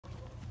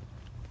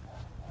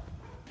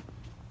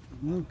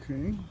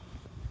Okay.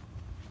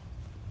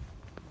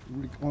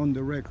 On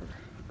the record.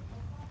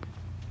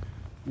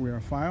 We are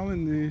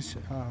filing this,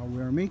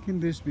 we are making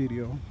this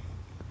video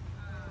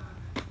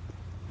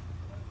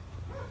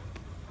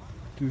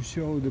to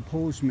show the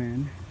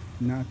postman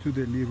not to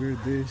deliver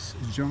this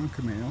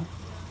junk mail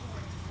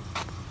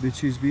that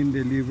she's been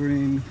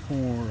delivering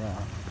for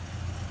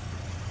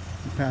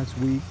the past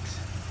weeks.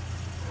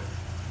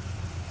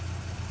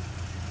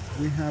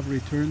 We have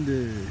returned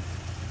the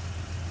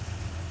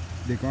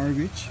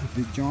garbage,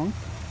 the junk,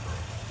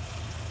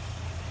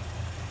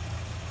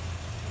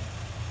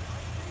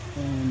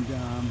 and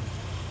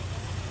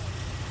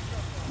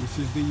this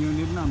is the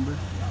unit number.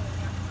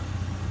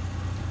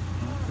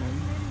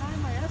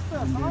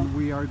 Okay. And then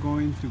we are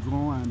going to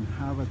go and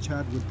have a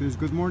chat with this.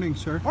 Good morning,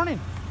 sir. Morning.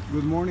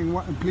 Good morning.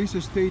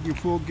 Please state your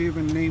full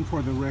given name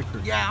for the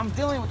record. Yeah, I'm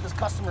dealing with this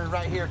customer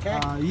right here, okay?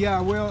 Yeah,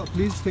 well,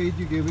 please state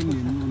your given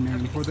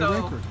name for the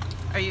record.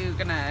 Are you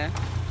gonna...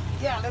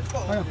 Yeah, let's go.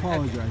 I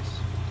apologize.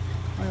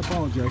 I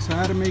apologize. I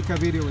had to make a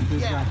video with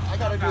this guy. I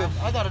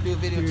gotta do a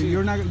video too.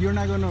 You're not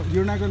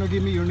gonna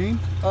give me your name?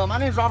 My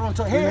name's Robert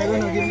Montoya. You're not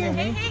gonna give me your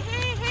name?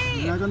 Hey.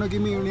 You're not gonna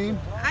give me your name?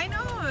 I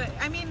know.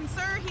 I mean,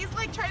 sir, he's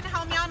like trying to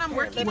help me out. I'm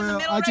working in the Well,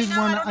 middle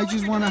I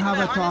just wanna have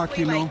a talk,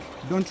 honestly, you know.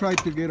 like... Don't try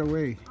to get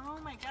away. Oh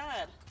my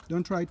God.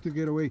 Don't try to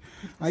get away.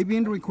 I've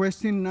been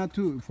requesting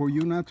for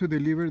you not to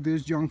deliver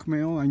this junk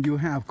mail, and you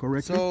have,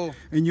 correctly? So,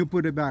 and you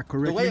put it back,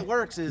 correctly? The way it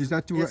works is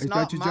that it's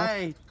not your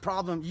my job?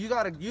 problem. You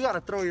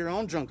gotta throw your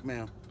own junk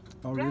mail.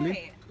 Oh, really?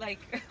 Right. Like...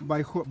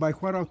 By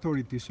what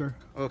authority, sir?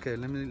 Okay,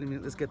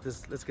 let's get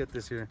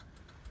this here.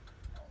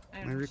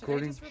 Am I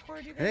recording? Just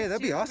record you guys Hey,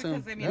 that'd be too? awesome.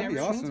 Because, I mean, That'd be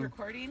everyone's awesome.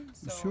 recording,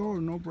 so... Sure,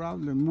 no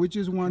problem. We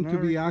just want to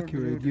be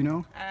accurate, you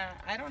know?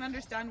 I don't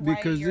understand why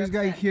Because you're this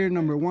guy upset. here,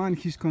 number one,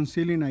 he's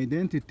concealing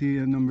identity,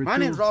 and number My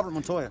two... name's Robert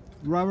Montoya.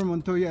 Robert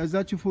Montoya. Is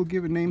that your full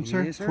given name,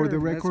 sir? Yes, sir. For the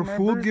That's record, my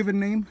full birth. given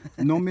name,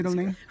 no middle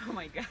name? Oh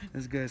my God.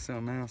 This guy's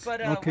something else.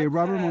 But, Okay, what's,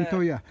 Robert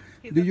Montoya.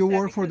 he's Do you upset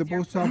work for the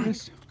because post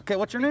office? Okay,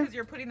 what's your name? Because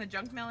you're putting the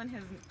junk mail in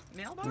his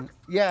mailbox?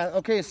 Yeah,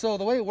 okay, so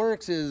the way it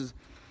works is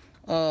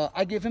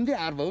I give him the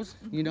advos.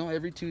 You know,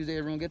 every Tuesday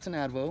everyone gets an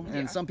advo,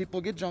 and some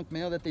people get junk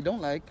mail that they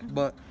don't like,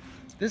 but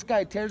this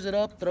guy tears it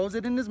up, throws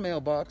it in his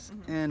mailbox,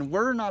 and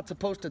we're not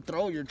supposed to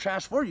throw your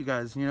trash for you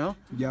guys, you know?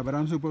 Yeah, but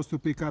I'm supposed to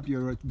pick up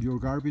your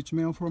garbage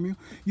mail from you.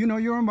 You know,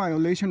 you're in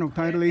violation of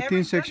Title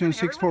 18, Section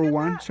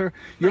 641, sir.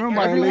 You're in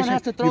Everyone violation.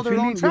 has to throw their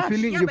own trash.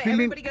 Yeah, but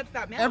everybody gets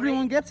that mail,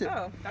 Everyone right? gets it.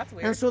 Oh, that's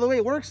weird. And so the way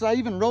it works is I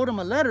even wrote him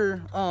a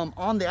letter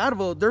on the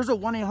advo. There's a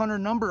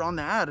 1-800 number on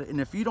the ad, and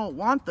if you don't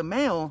want the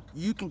mail,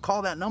 you can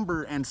call that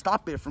number and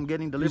stop it from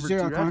getting delivered Is to there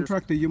your a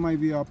contract that you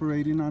might be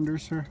operating under,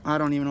 sir? I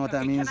don't even know what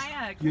that means.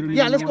 You don't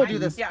Yeah, even let's know go what do it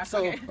this. is? Yeah, So,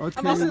 okay.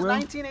 Okay, this is well-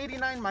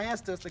 1989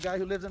 Maestas, the guy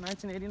who lives in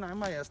 1989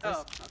 Maestas.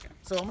 Oh, okay.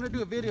 So I'm gonna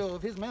do a video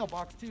of his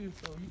mailbox too,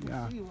 so you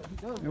can see what he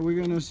does. And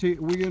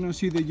we're gonna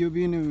see that you've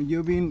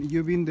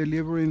been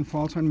delivering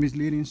false and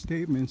misleading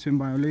statements in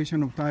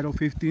violation of Title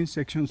 15,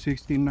 Section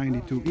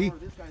 1692e.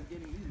 This guy's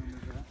getting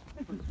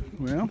these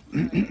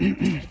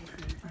numbers, Well,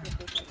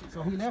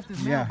 so he left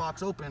his Yeah.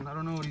 mailbox open. I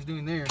don't know what he's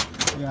doing there.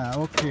 yeah,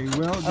 okay.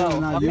 Well, Oh,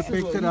 now you this is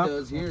picked what it he up.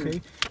 does here.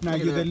 Okay. Now Look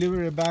at you that.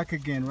 deliver it back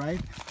again, right?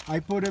 I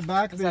put it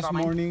back that this all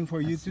mine? morning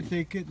for you to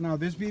take it. Now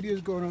this video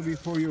is going to be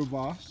for your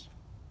boss.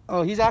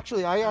 Oh, I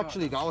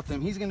actually got with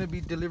him. He's gonna be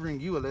delivering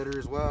you a letter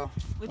as well.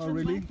 Which Oh, one's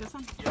really? mine? This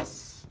one?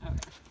 Yes. Okay.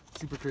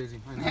 Super crazy.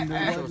 I know. Under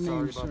I'm what so name,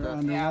 sorry sir? about that.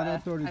 Under what Yeah,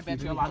 authority? I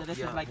bet you a lot of this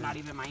is like not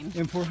even mine.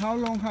 And for how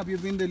long have you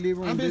been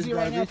delivering I'm this busy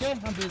right now, garbage?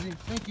 okay? I'm busy.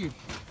 Thank you.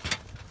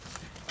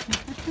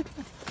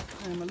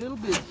 I'm a little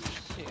busy.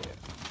 Shoot.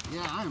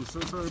 Yeah, I am so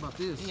sorry about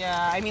this.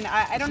 Yeah, I mean,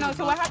 I don't know.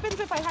 So what happens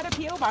if I had a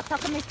P.O. box? How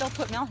come they still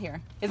put mail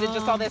here? Is it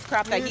just all this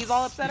crap that he's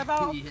all upset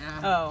about? Yeah.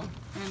 Oh.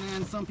 And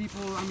then some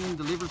people, I mean,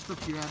 deliver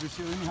stuff to your address.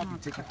 Let me help you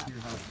take it to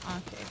your house.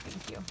 Okay,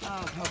 thank you.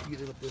 I'll help you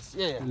with this.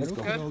 Yeah, let's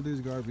Look go. at all this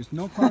garbage.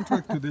 No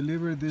contract to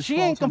deliver this She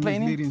false ain't and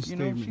complaining. misleading You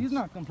know, statements. she's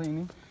not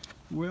complaining.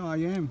 Well, I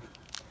am.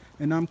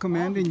 And I'm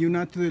commanding you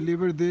not to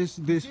deliver this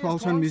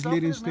false and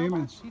misleading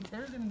statements. She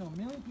tears it into a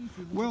million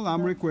pieces. Well,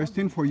 I'm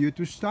requesting for you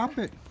to stop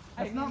it.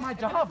 That's not my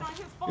job.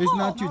 It's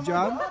not your My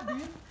job?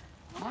 dude.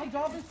 My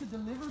job is to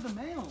deliver the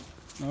mail.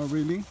 Oh,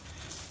 really?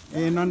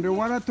 And under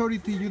what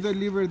authority you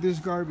deliver this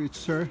garbage,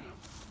 sir?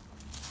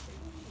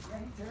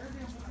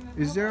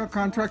 Is there a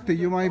contract that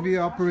you might be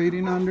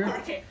operating under?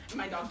 Okay,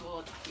 my dog's a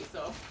little touchy,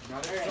 so.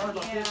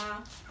 Yeah.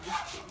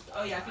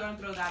 Oh yeah, if you want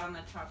to throw that on the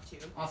truck too.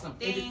 Awesome.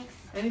 Thanks.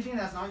 Anything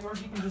that's not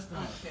yours, you can just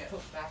Okay.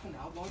 put back in the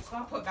outgoing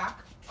spot. Put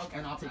back. Okay.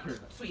 And I'll take care of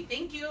it. Sweet,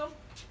 thank you.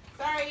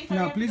 Sorry.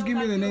 Now, please give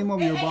me the name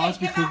of your boss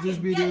because this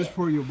video is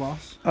for your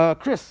boss.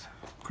 Chris.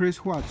 Chris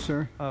what,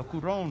 sir?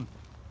 Curon.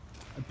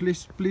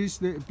 Please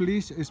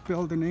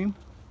spell the name.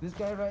 This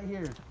guy right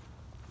here.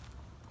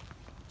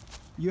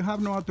 You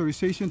have no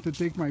authorization to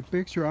take my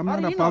picture. I'm How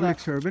not do a you know public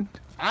that? servant.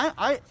 I'm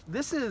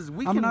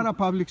I'm not a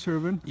public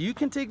servant. You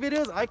can take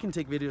videos, I can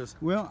take videos.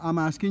 Well, I'm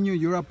asking you,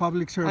 you're a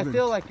public servant. I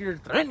feel like you're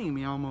threatening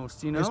me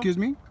almost, you know? Excuse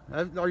me?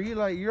 Are you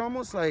like, you're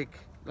almost like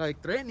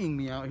like threatening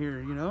me out here,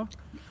 you know?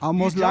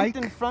 Almost you like.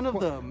 jumped in front of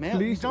the mail.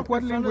 Please,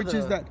 what language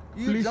is that?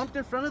 You Please. jumped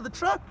in front of the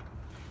truck.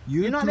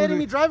 You're not letting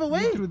me drive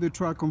away. You threw the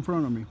truck in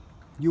front of me.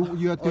 You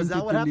attempted Oh, is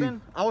that what to happened?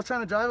 leave. I was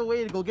trying to drive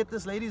away to go get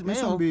this lady's It's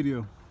mail. on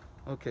video.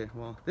 Okay,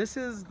 well, this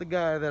is the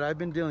guy that I've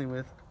been dealing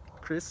with,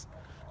 Chris.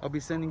 I'll be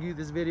sending you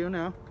this video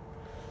now.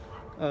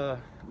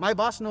 My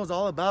boss knows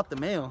all about the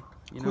mail.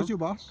 You know? Who's your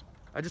boss?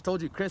 I just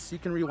told you, Chris. You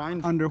can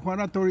rewind. Under what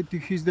authority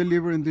he's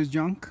delivering this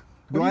junk?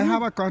 Do I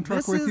have a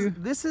contract with you?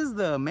 This is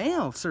the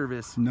mail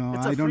service. No,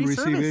 It's a I don't free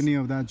receive service. any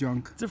of that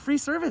junk. It's a free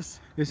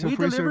service. It's we a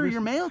free deliver service.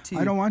 your mail to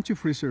you. I don't want your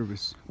free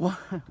service. Well,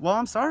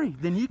 I'm sorry.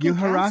 Then you can You're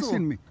cancel.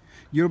 harassing me.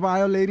 You're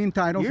violating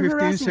Title You're 15,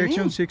 harassing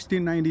Section me.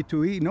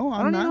 1692e. No, I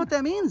I'm don't not. even know what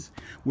that means.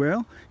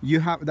 Well, you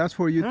have. That's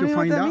for you I to don't even know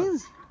find what that out.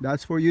 means.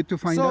 That's for you to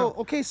find out.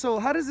 Okay, so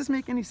how does this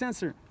make any sense,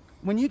 sir?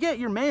 When you get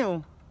your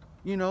mail,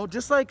 you know,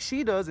 just like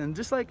she does and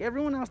just like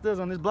everyone else does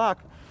on this block,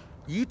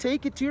 you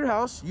take it to your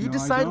house. You No, I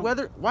decide don't.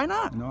 whether. Why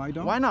not? No, I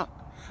don't. Why not?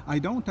 I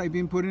don't. I've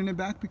been putting it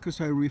back because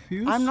I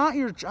refuse. I'm not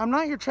your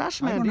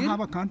trash man, I don't dude.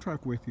 have a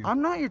contract with you.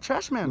 I'm not your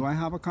trash man. Do I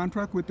have a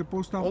contract with the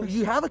post Oh, office?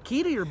 you have a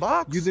key to your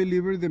box. You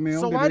deliver the mail.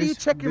 So that why do you is-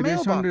 check your that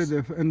is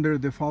mailbox? under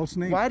the false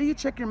name? Why do you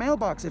check your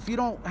mailbox if you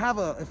don't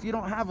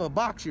have a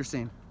box? You're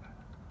saying.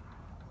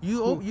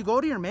 You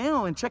go to your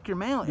mail and check your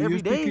mail Do every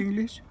you day. speak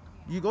English?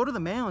 You go to the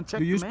mail and check.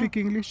 Do you the mail. speak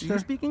English, Do sir? you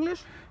speak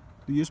English?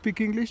 Do you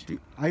speak English?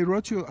 I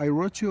wrote you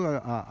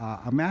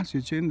a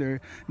message in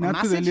there not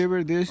to message?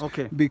 deliver this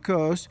Okay.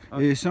 because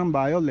it's some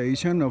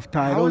violation of How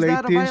Title is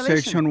that a 18, violation?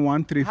 Section How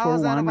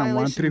is that a 1341 and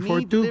violation? Me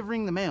 1342.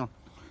 delivering the mail.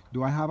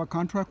 Do I have a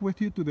contract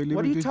with you to deliver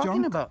What are you this talking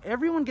junk? about?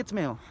 Everyone gets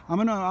mail. I'm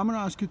gonna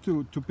ask you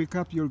to pick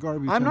up your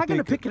garbage. I'm and not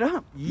gonna take pick it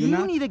up. You're You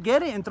not? need to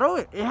get it and throw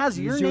it. It has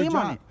your It's name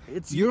job. on it.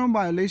 It's You're in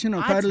violation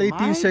of That's Title 18,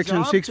 my Section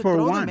job to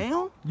throw the 641.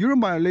 mail? You're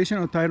in violation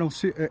of Title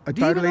Do you even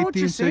Title know what 18,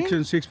 you're saying? Section Do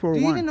you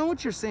 641. even know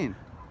what you're saying?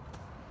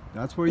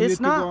 That's for you It's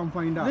to not. go and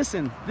find out.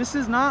 Listen, this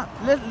is not.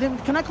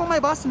 Can I call my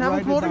boss and have him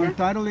Write come it over down. here?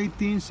 Title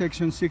 18,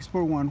 Section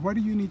 641. Why do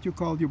you need to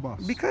call your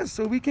boss? Because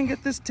so we can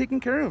get this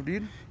taken care of,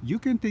 dude. You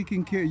can take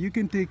care. You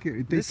can take care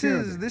of This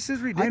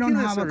is ridiculous. I don't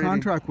have a already.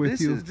 contract with this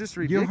you. This is just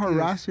ridiculous. You're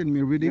harassing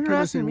me. Ridiculous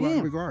harassing in what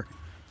me. regard?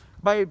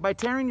 By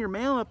tearing your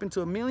mail up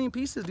into a million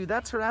pieces, dude.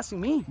 That's harassing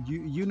me,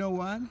 You know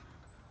what?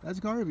 That's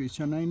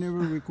garbage, and I never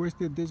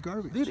requested this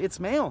garbage. dude.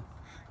 It's mail.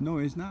 No,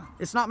 it's not.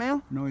 It's not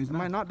mail. No, it's Am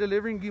I not. not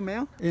delivering you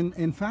mail?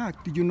 In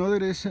fact, did you know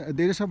there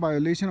is a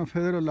violation of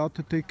federal law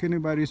to take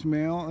anybody's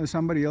mail,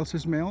 somebody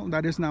else's mail?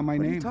 That is not my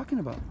What are name. you talking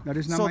about? That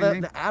is not so my the,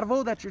 name. the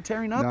advo that you're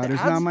tearing up, That the is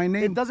not ads, my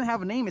name. It doesn't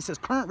have a name. It says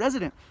current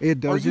resident.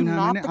 It Are you doesn't have a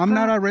not name. the I'm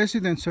not a current-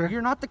 resident, sir.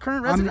 You're not the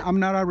current resident. I'm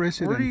not a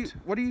resident.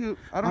 What do you?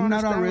 I don't I'm not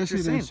understand a what you're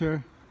resident, saying.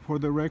 sir, for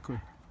the record.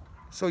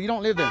 So you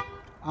don't live there.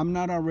 I'm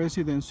not a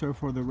resident, sir,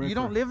 for the record. You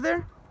don't live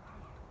there.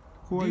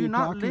 Who do are you you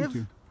not talking live?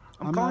 to?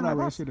 I'm I'm calling not a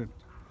my boss. resident.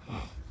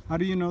 How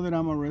do you know that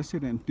I'm a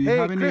resident? Do you Hey,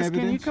 have any Chris,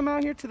 evidence? can you come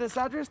out here to this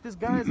address? This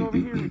guy is over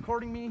here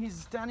recording me. He's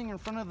standing in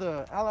front of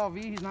the LLV.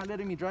 He's not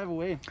letting me drive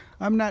away.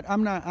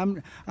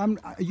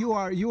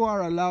 You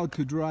are allowed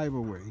to drive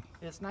away.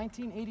 It's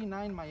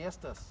 1989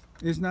 Maestas.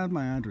 It's not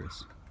my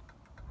address.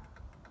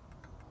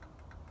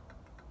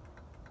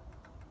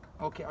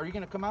 Okay, are you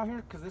gonna come out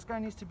here? Because this guy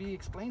needs to be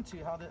explained to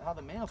you how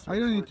the mail service I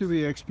don't need works. to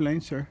be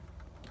explained, sir.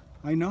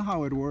 I know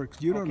how it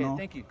works. You don't Okay, know.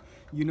 thank you.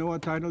 You know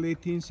what Title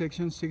 18,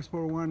 Section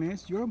 641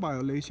 is? You're a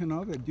violation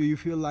of it. Do you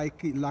feel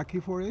lucky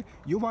for it?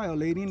 You're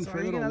violating So are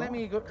you federal gonna law. let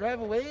me go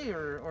drive away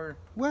or?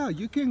 Well,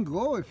 you can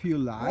go if you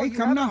Well, like.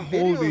 you I'm have not it on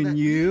video holding that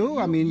you.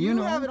 I mean, you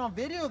know. have it on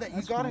video that you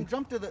That's got fine. and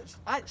jumped to the.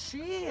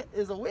 She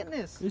is a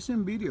witness. It's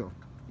in video.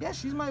 Yeah,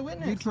 she's my You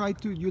witness. tried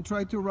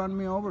to run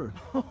me over.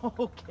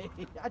 Okay,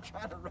 I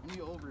tried to run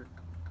you over.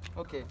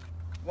 Okay,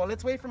 well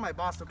let's wait for my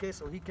boss, okay,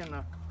 so he can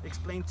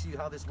explain to you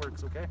how this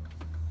works, okay?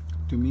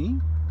 To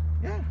me?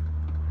 Yeah.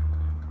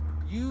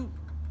 You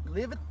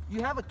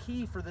have a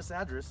key for this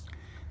address,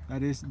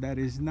 That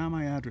is not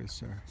my address,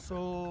 sir.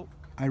 so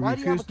I why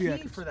do you have a refuse the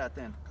key address. for that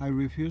then? I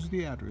refuse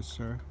the address,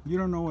 sir. You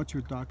don't know what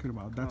you're talking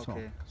about. That's all.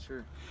 Okay,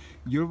 sure.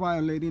 You're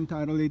violating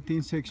Title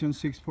 18, Section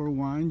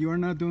 641. You're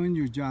not doing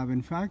your job.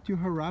 In fact, you're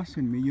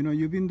harassing me. You know,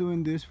 you've been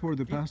doing this for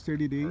the past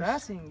 30 days.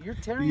 Harassing, you're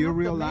tearing Do you up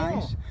realize?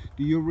 the mail.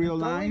 Do you Throwing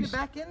realize? it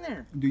back in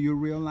there. Do you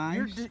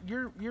realize?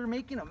 You're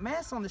making a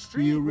mess on the Do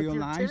street. you with your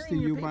realize that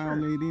tearing your you're paper.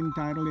 violating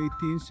Title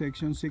 18,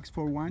 Section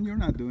 641? You're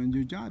not doing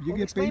your job. You Well,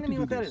 get explain paid to to me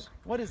do what that this. is.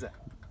 What is that?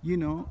 You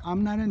know,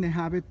 I'm not in the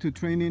habit to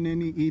training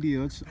any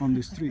idiots on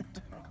the street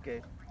Okay.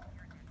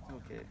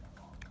 Okay.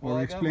 Well, or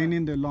I got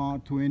explaining the law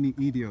to any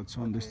idiots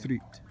on the Okay.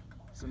 street.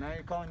 So now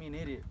you're calling me an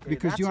idiot. Okay,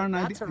 Because that's you're an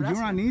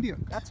harassment. idiot.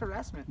 That's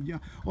harassment. Yeah.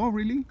 Oh,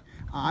 really?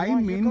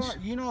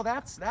 You know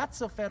that's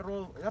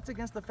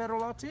against the federal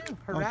law too.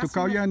 to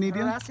call you an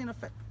idiot?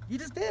 You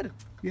just did.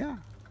 Yeah.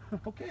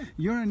 Okay.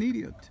 You're an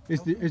idiot.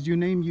 Okay. Is your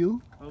name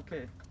you?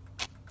 Okay.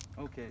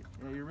 Okay.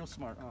 Yeah, you're real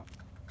smart. Huh?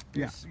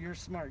 Yeah. You're a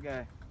smart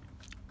guy.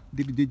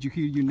 Did you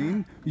hear your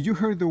name? You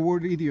heard the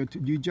word idiot.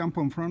 You jump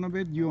in front of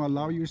it. You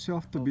allow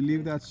yourself to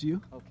believe that's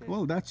you. Okay.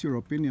 Well, that's your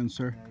opinion,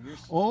 sir. Yeah,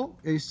 All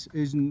is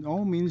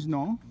no means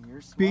no. You're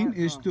You're smart, PIN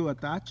is huh? to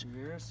attach.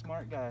 You're a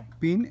smart guy.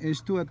 PIN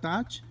is to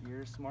attach.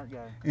 You're a smart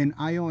guy. And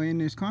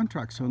ION is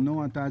contract, so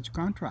no attached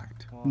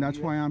contract. Well, That's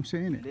why I'm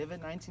saying You it. live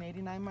at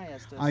 1989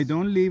 Maestas. I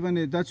don't live on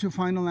it. That's your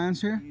final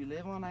answer? You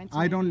live on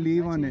 1989 I don't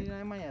live on it.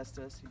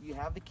 Maestas. You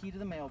have the key to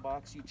the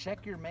mailbox. You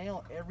check your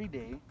mail every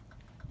day.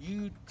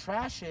 You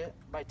trash it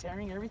by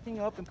tearing everything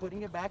up and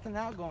putting it back in the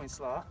outgoing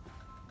slot.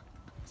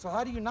 So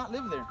how do you not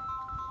live there?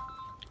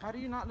 How do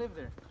you not live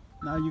there?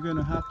 Now you're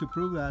gonna have to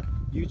prove that.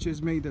 You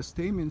just made a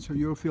statement, so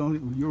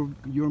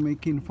you're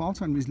making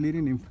false and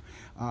misleading.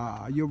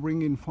 You're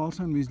bringing false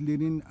and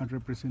misleading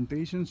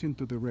representations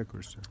into the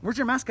record, sir. Where's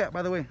your mask at,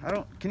 by the way?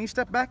 Can you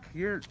step back?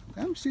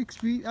 I'm 6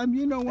 feet.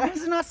 You know what?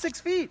 This is not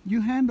 6 feet.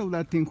 You handle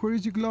that thing. Where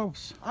is your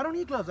gloves? I don't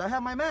need gloves. I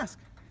have my mask.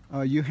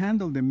 You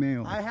handle the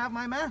mail. I have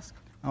my mask.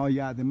 Oh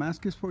yeah, the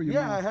mask is for your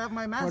Yeah, mouth. I have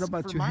my mask. What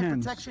about for your my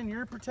hands? protection,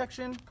 your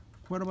protection.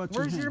 What about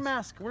Where's your your hands?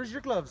 mask? Where's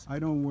your gloves? I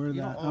don't wear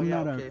You that. don't- oh, yeah,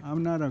 okay.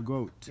 I'm not a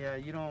goat. Yeah,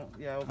 you don't.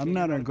 Yeah, okay. I'm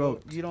not you're a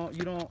goat. You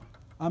don't.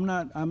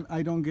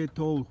 I don't get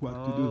told what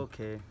to do.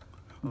 Okay.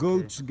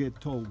 Goats get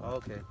told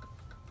Okay.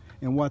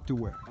 and what to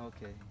wear.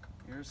 Okay.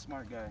 You're a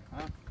smart guy,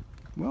 huh?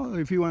 Well,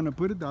 if you want to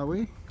put it that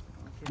way,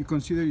 you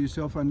consider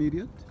yourself an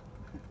idiot.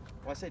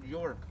 Well, I said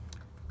your.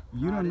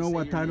 You I don't didn't know say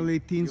what your Title name.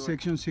 18, Your.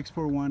 Section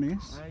 641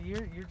 is.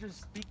 You're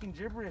just speaking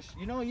gibberish.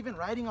 You know, even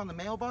writing on the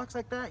mailbox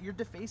like that, you're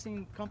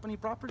defacing company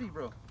property,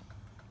 bro.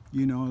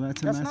 You know,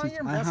 that's a That's message. not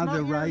your. I That's have not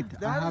the your, right. I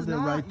that have is the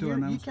not right to your-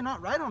 You announce.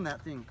 cannot write on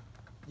that thing.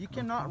 You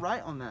cannot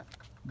write on that.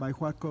 By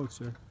what code,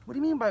 sir? What do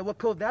you mean by what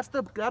code?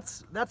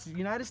 That's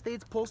United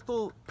States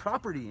postal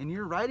property, and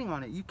you're writing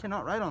on it. You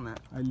cannot write on that.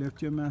 I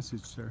left you a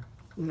message, sir.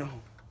 No,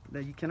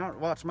 that you cannot.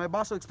 Watch, my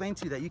boss will explain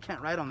to you that you can't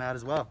write on that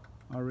as well.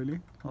 Oh, really?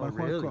 Oh, By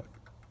really? what code?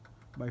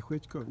 By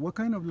which code? What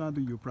kind of law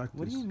do you practice?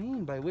 What do you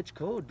mean by which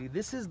code, dude?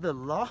 This is the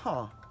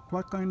law.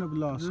 What kind of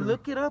law, sir?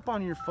 Look it up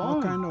on your phone.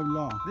 What kind of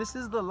law? This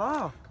is the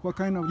law. What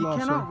kind of You law,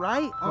 cannot sir?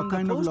 write on the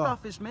kind of post law?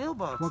 office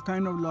mailbox. What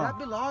kind of law? That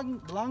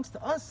belongs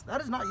to us.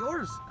 That is not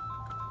yours.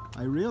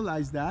 I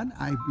realize that.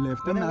 I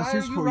left a Then why are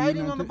message you for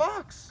writing you. on the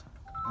box?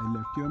 I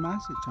left you a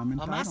message. I'm A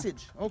entitled.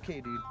 message.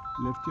 Okay, dude.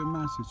 Left you a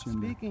message in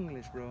there. Speak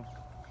English, bro.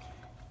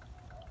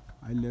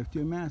 I left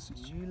you a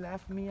message. You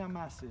left me a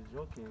message.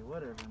 Okay,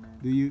 whatever, man.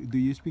 Do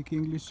you speak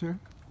English, sir?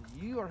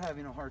 You are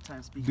having a hard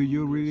time speaking Do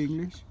you English. read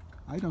English?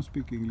 I don't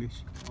speak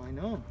English. Oh, I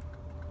know.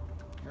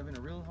 Having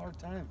a real hard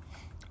time.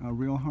 A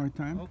real hard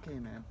time. Okay,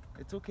 man.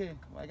 It's okay.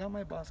 I got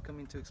my boss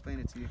coming to explain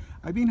it to you.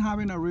 I've been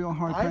having a real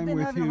hard I've time been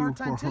with having a you hard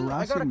time for too. I gotta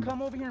harassing me.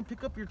 come over here and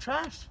pick up your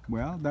trash.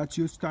 Well, that's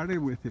you started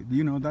with it.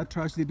 You know, that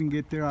trash didn't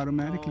get there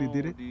automatically, No,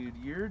 did it? dude,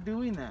 you're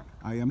doing that.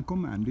 I am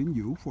commanding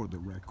you, for the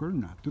record,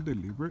 not to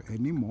deliver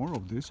any more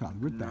of this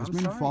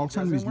advertisement. sorry, False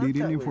it and doesn't work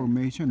misleading that way.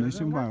 information is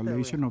Doesn't in work that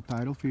violation way. of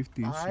Title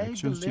 15, I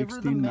Section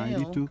deliver the mail.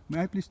 1692. May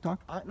I please talk?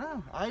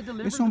 I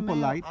deliver Es the un mail.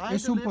 polite, I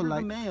es un deliver the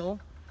polite. mail,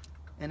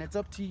 and it's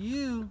up to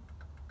you,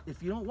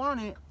 if you don't want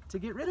it, to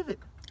get rid of it.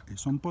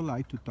 It's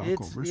unpolite to talk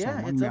over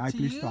someone. it's May up I to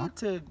please you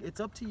talk? it's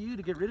up to you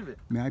to get rid of it.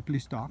 May I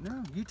please talk?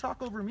 No, you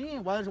talk over me.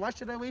 Why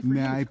should I wait for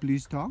May you? I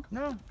please talk?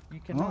 No, you Oh,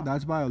 cannot.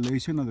 that's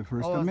violation of the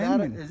First Oh,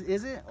 Amendment.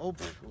 is it? Oh,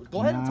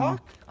 go ahead and No.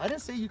 talk. I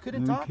didn't say you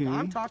couldn't talk. Okay.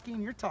 I'm talking,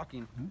 you're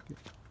talking. Okay.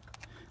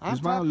 I'm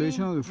It's violation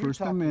talking, of the you're First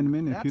talking.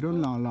 Amendment. If That's you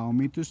don't cool. allow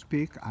me to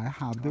speak, I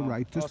have the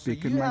right to Oh,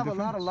 speak so in you my have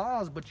defense. a lot of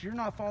laws, but you're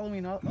not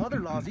following other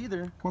laws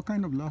either. What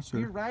kind of law, sir?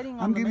 You're writing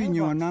on I'm the giving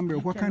you a mailbox. number.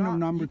 What kind of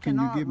number can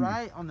you give me? cannot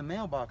write on the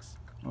mailbox.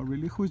 Oh,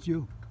 really? Who's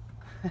you?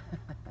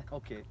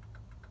 Okay.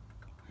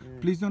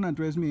 Please don't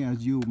address me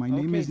as you. My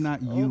name is not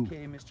you.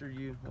 Okay, Mr.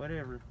 You,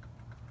 whatever.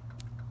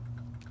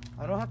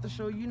 I don't have to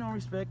show you no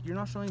respect. You're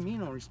not showing me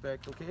no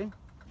respect, okay?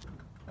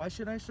 Why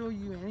should I show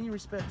you any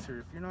respect, sir,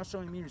 if you're not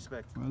showing me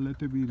respect? Well, let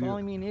the video.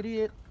 Calling me an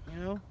idiot, you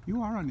know?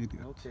 You are an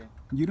idiot. Okay.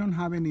 You don't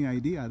have any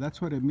idea.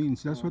 That's what it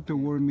means. That's what the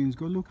Okay. word means.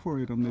 Go look for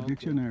it on the Okay.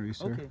 dictionary,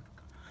 sir. Okay.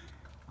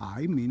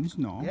 I means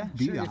no. Yeah,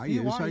 sure. DI If you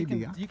is want,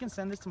 idea. you can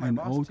send this to my And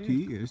boss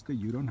OT too. is that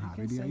you don't You have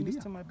can any send this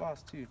idea. to my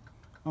boss too.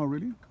 Oh,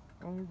 really?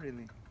 Oh,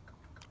 really?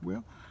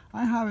 Well,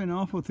 I have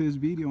enough of this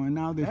video, and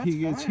now that That's he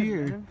gets fine,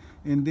 here, man.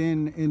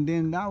 and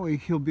then that way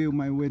he'll be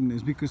my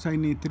witness, because I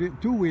need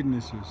two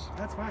witnesses.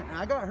 That's fine. And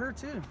I got her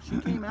too. She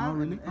came out,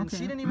 really? and Okay.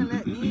 she didn't even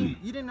let me.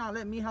 You did not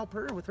let me help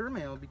her with her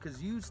mail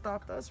because you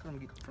stopped us from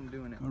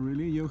doing it. Oh,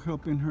 really? You're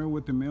helping her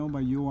with the mail,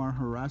 but you are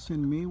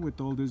harassing me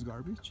with all this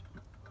garbage?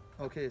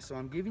 Okay, so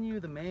I'm giving you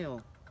the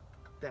mail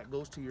that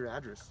goes to your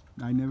address.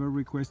 I never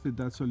requested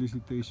that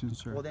solicitation,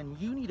 sir. Well, then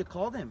you need to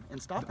call them and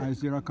stop it. Is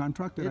there a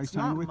contract that It's I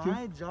signed not with you?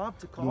 my job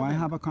to call Do them. I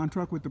have a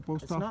contract with the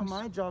post It's office? not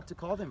my job to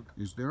call them.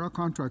 Is there a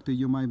contract that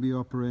you might be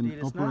operating Dude,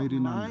 it's not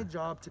my under?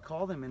 job to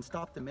call them and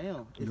stop the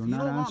mail. If You're you not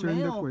don't want answering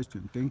the mail,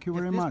 question. Thank you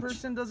very if this much.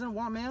 person doesn't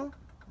want mail,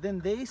 then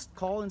they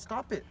call and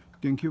stop it.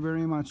 Thank you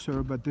very much,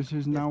 sir, but this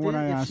is not what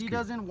I If asked she you.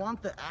 doesn't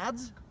want the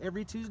ads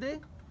every Tuesday,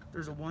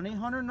 there's a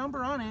 1-800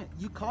 number on it.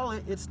 You call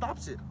it, it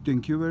stops it.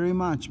 Thank you very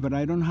much, but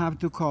I don't have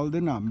to call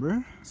the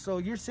number. So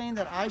you're saying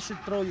that I should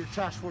throw your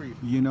trash for you?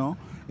 You know,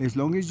 as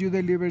long as you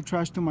deliver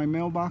trash to my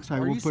mailbox, I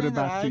Are will you put saying it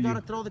back that to I you. gotta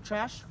throw the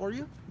trash for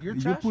you? Your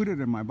You trash? put it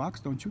in my box,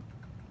 don't you?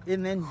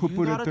 and then Who you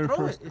put it gotta there throw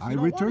first? it. If I you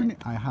don't return want it.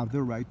 I have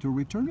the right to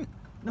return it.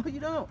 No, you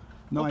don't.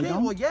 No, okay, I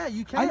don't. well, yeah,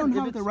 you can. I don't if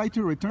have the it's- right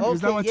to return. Okay,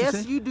 Is that what you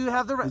yes, say? you do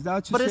have the right. Is that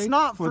what you but say? it's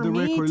not for the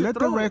me record. to Let the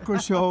throw it.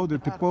 record show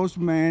that the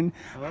postman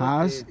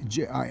has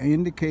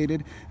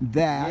indicated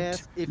that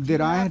Yes, if that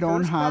you I have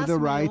don't have the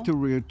first-class right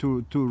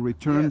mail, to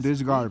return yes, this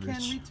you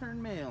garbage. can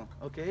return mail,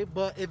 okay?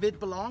 But if it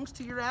belongs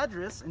to your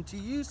address and to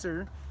you,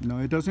 sir. No,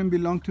 it doesn't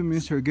belong to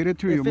me, sir. Get it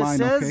through your If it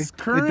mind, okay? says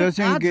current It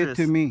doesn't get address,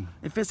 to me.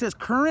 If it says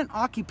current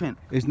occupant,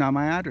 It's not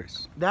my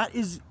address. that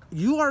is,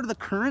 you are the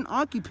current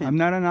occupant. I'm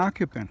not an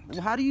occupant.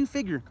 Well, how do you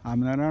figure? I'm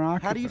not an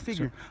occupant. How do you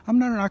figure? Sir. I'm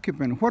not an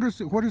occupant. What is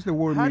the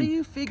word How mean? do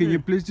you figure? Can you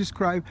please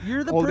describe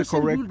You're the all the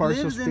person correct who parts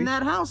of lives in speech?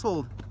 that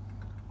household.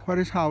 What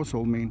does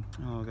household mean?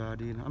 Oh God,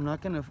 dude, I'm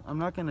not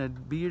gonna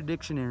be your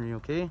dictionary,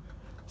 okay?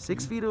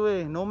 6 feet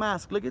away, no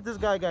mask. Look at this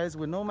guy, guys,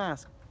 with no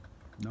mask.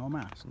 No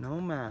mask. No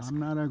mask. I'm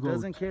not a goat.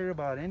 Doesn't care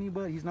about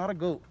anybody. He's not a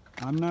goat.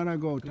 I'm not a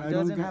goat. He I don't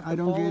doesn't get have to I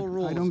don't follow get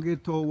rules. I don't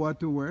get told what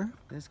to wear.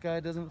 This guy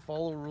doesn't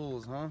follow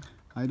rules, huh?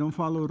 I don't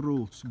follow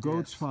rules.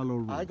 Goats Yes. follow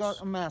rules. I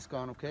got a mask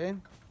on, okay?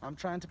 I'm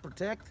trying to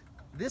protect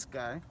this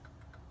guy.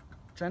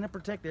 Trying to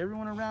protect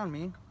everyone around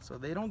me so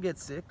they don't get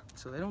sick,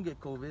 so they don't get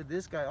COVID.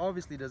 This guy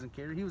obviously doesn't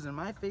care. He was in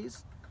my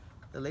face.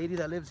 The lady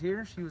that lives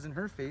here, she was in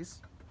her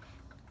face.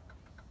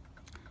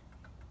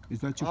 Is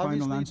that your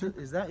Obviously, final answer?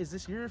 Is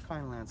this your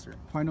final answer?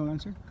 Final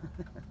answer?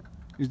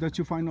 Is that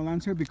your final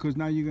answer? Because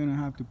now you're gonna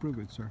have to prove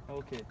it, sir.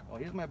 Okay. Well,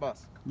 here's my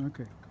boss.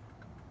 Okay.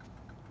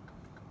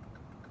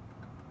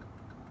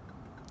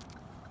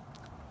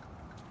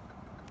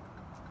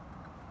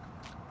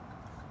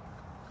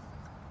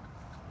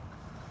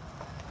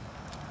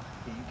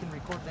 Okay, you can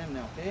record them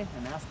now, okay?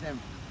 And ask them.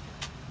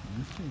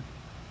 Let's see.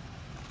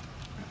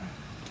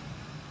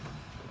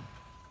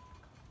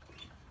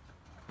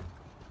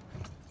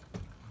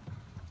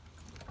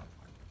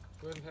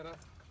 Go ahead and head up.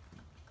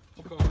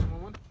 We'll call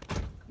 911.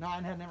 No,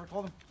 I had never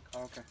called him.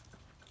 Oh, okay.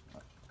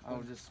 I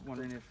was just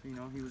wondering if,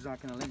 he was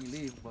not going to let me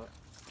leave, but...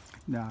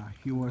 Nah,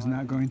 he was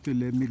not going to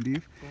let me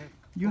leave. Go ahead.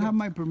 You have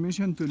my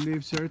permission to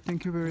leave, sir.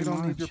 Thank you very You don't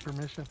much. need your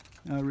permission.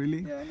 Really?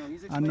 Yeah, I know.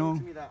 He's I explaining know.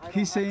 to me that I don't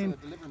He's have saying to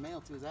deliver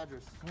mail to his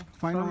address.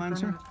 final Start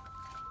answer.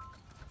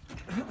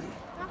 returning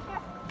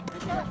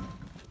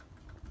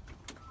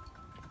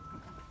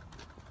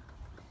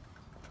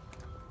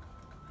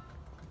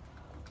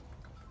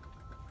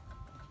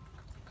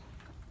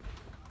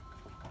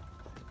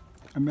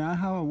May I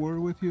have a word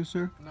with you,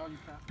 sir? No, you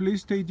can't.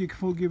 Please state your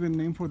full given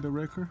name for the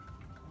record.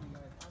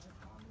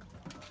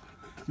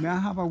 May I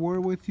have a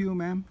word with you,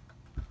 ma'am?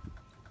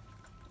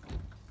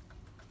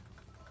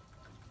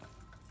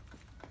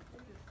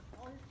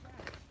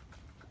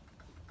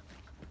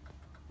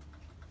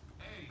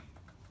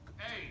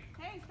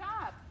 Hey,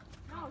 stop.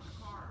 No,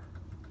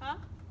 Huh?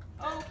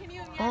 Oh, can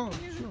you, Oh,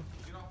 can you sure.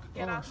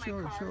 get Oh, off my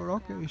sure, car? sure.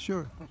 Okay,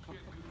 sure.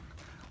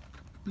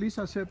 Please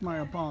accept my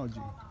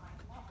apology.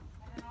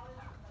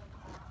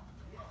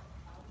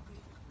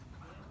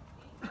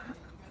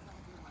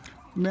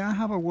 May I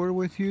have a word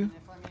with you?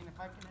 If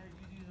I can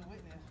use you as a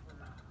witness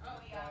for...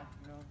 Oh, yeah.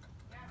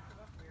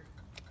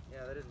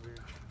 Yeah, that is weird.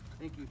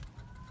 Thank you.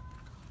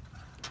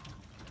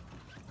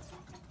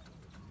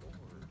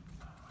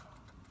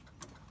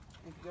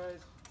 Thank you, guys.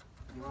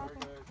 You're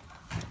welcome.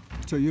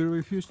 So you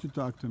refuse to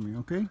talk to me,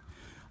 okay?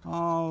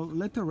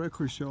 Let the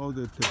record show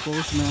that the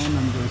postman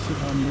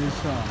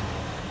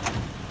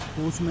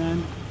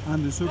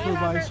and the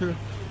supervisor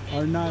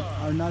are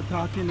not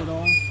talking at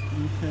all.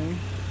 Okay.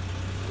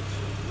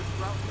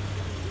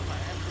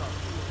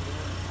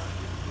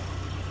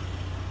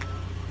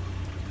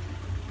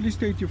 Please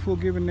state your full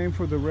given name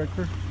for the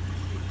record.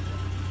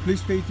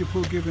 Please state your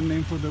full given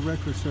name for the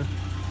record, sir.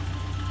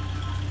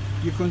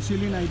 You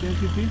concealing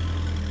identity?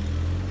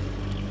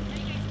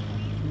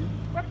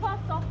 We're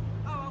Postal.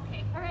 Oh,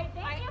 okay. All right,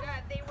 thank you.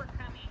 They were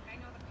coming. I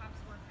know the cops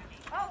were coming.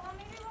 Oh, well,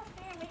 maybe we'll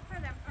stay and wait for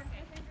them.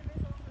 Okay.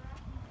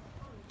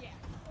 Yeah.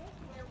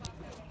 They're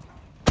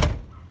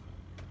welcome.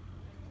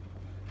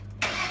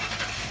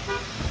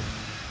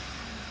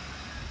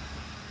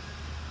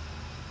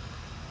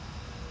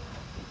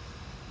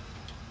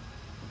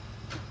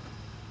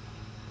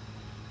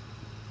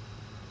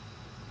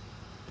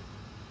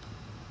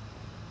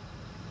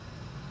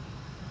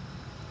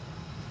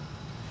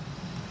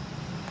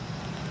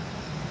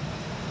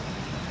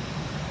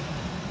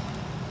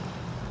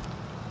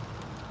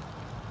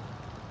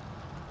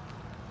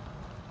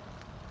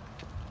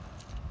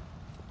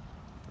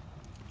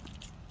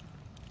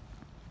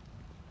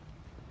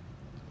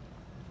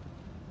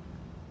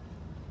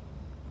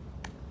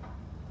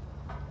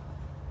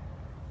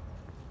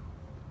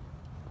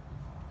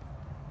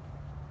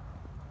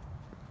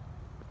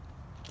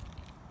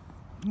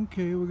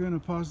 Okay, we're gonna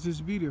pause this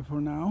video for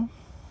now.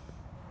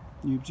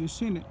 You've just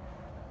seen it.